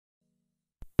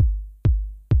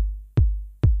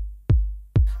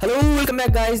Hello, welcome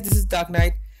back guys, this is Dark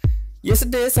Knight.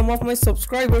 Yesterday some of my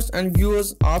subscribers and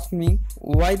viewers asked me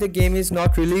why the game is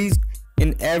not released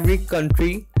in every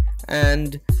country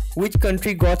and which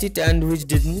country got it and which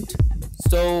didn't.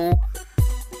 So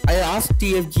I asked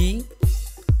TFG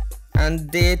and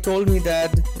they told me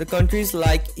that the countries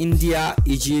like India,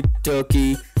 Egypt,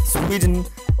 Turkey, Sweden,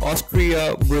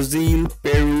 Austria, Brazil,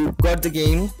 Peru got the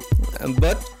game,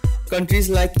 but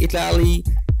countries like Italy,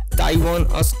 Taiwan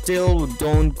still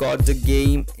don't got the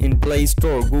game in Play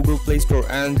Store, Google Play Store,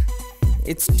 and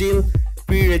it's still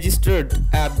pre-registered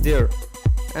app there.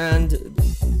 And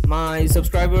my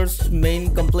subscribers'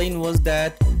 main complaint was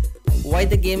that why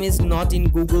the game is not in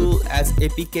Google as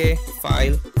APK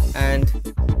file, and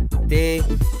they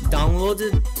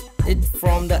downloaded it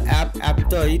from the app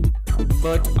Aptoid,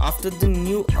 but after the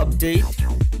new update,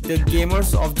 the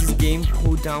gamers of this game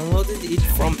who downloaded it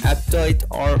from Aptoid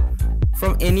or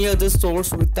from any other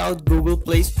source without Google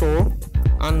Play Store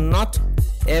are not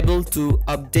able to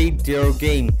update their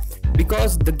game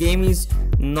because the game is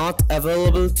not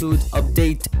available to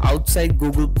update outside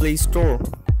Google Play Store.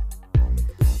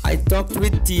 I talked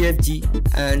with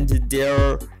TFG and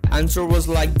their answer was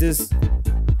like this.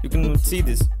 You can see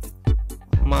this,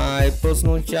 my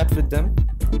personal chat with them,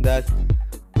 that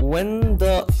when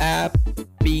the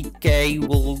APK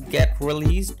will get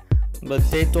released, but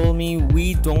they told me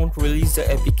we don't release the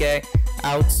APK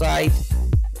outside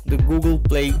the Google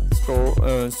Play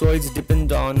Store, so it's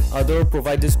depend on other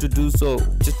providers to do so.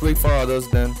 Just wait for others.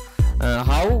 Then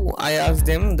how? I asked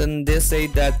them, then they say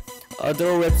that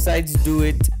other websites do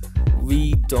it,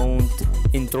 we don't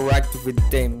interact with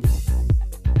them.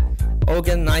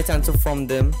 Okay, nice answer from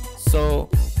them. So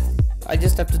I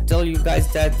just have to tell you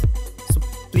guys that, so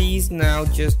please now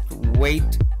just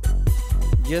wait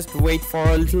for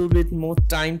a little bit more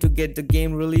time to get the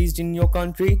game released in your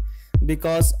country,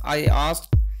 because I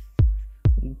asked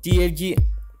TFG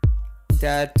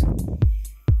that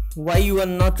why you are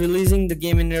not releasing the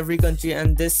game in every country,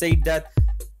 and they said that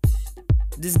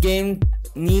this game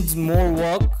needs more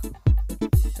work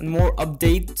and more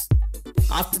updates.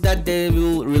 After that they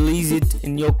will release it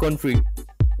in your country.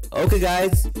 Okay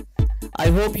guys, I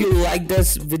hope you like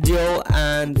this video,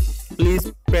 and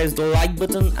please press the like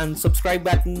button and subscribe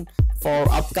button for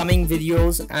upcoming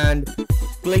videos and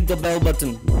click the bell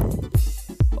button.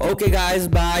 Okay guys,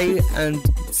 bye and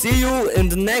see you in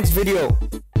the next video.